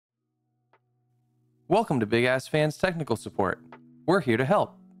Welcome to Big Ass Fans Technical Support. We're here to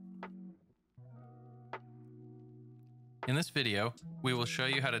help. In this video, we will show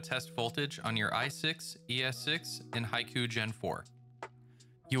you how to test voltage on your i6, es6, and Haiku Gen 4.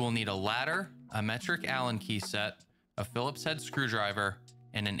 You will need a ladder, a metric Allen key set, a Phillips head screwdriver,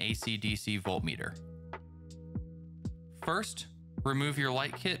 and an AC/DC voltmeter. First, remove your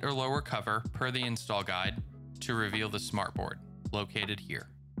light kit or lower cover per the install guide to reveal the smartboard, located here.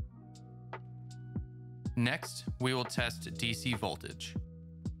 Next, we will test DC voltage.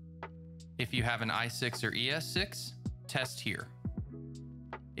 If you have an i6 or es6, test here.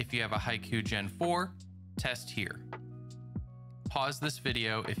 If you have a Haiku Gen 4, test here. Pause this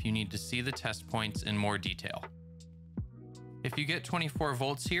video if you need to see the test points in more detail. If you get 24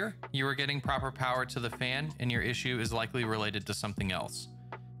 volts here, you are getting proper power to the fan and your issue is likely related to something else.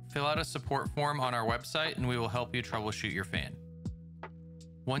 Fill out a support form on our website and we will help you troubleshoot your fan.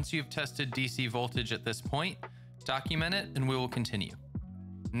 Once you've tested DC voltage at this point, document it and we will continue.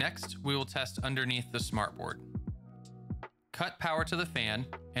 Next, we will test underneath the smartboard. Cut power to the fan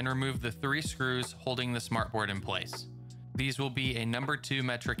and remove the 3 screws holding the smartboard in place. These will be a number 2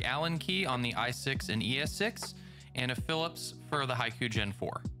 metric Allen key on the i6 and es6 and a Phillips for the Haiku Gen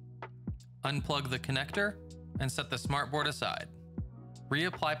 4. Unplug the connector and set the smartboard aside.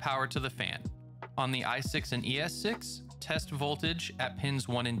 Reapply power to the fan. On the i6 and es6, test voltage at pins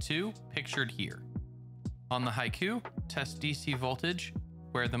 1 and 2, pictured here. On the Haiku, test DC voltage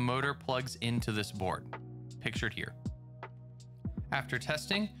where the motor plugs into this board, pictured here. After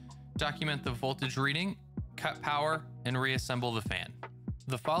testing, document the voltage reading, cut power, and reassemble the fan.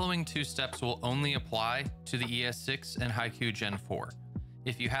 The following 2 steps will only apply to the es6 and Haiku Gen 4.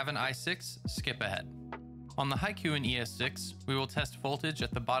 If you have an i6, skip ahead. On the Haiku and es6, we will test voltage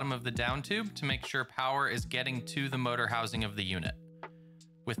at the bottom of the down tube to make sure power is getting to the motor housing of the unit.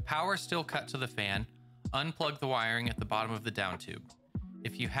 With power still cut to the fan, unplug the wiring at the bottom of the down tube.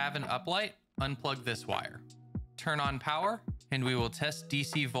 If you have an uplight, unplug this wire. Turn on power, and we will test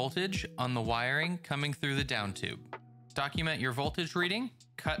DC voltage on the wiring coming through the down tube. Document your voltage reading,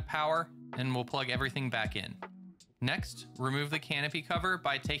 cut power, and we'll plug everything back in. Next, remove the canopy cover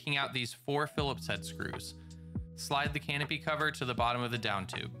by taking out these 4 Phillips head screws. Slide the canopy cover to the bottom of the down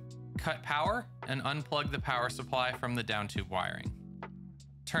tube. Cut power and unplug the power supply from the down tube wiring.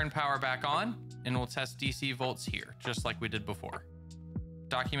 Turn power back on and we'll test DC volts here, just like we did before.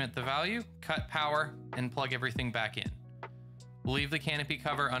 Document the value, cut power, and plug everything back in. We'll leave the canopy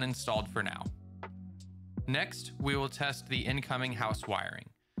cover uninstalled for now. Next, we will test the incoming house wiring.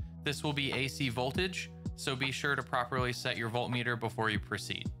 This will be AC voltage, so be sure to properly set your voltmeter before you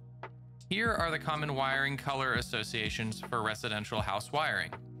proceed. Here are the common wiring color associations for residential house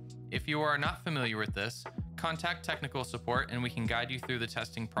wiring. If you are not familiar with this, contact technical support and we can guide you through the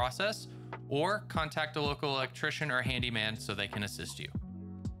testing process, or contact a local electrician or handyman so they can assist you.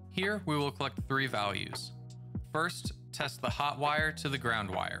 Here we will collect 3 values. First, test the hot wire to the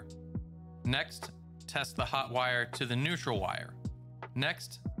ground wire. Next, test the hot wire to the neutral wire.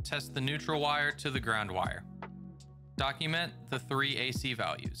 Next, test the neutral wire to the ground wire. Document the 3 AC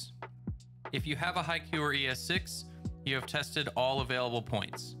values. If you have a Haiku or es6, you have tested all available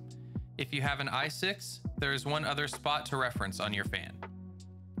points. If you have an i6, there is one other spot to reference on your fan.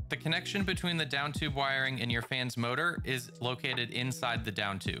 The connection between the down tube wiring and your fan's motor is located inside the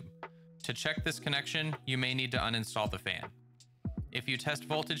down tube. To check this connection, you may need to uninstall the fan. If you test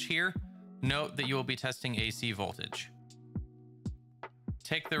voltage here, note that you will be testing AC voltage.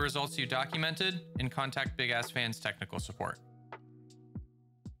 Take the results you documented and contact Big Ass Fans Technical Support.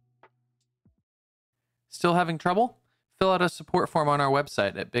 Still having trouble? Fill out a support form on our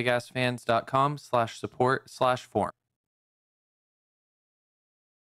website at bigassfans.com/support/form.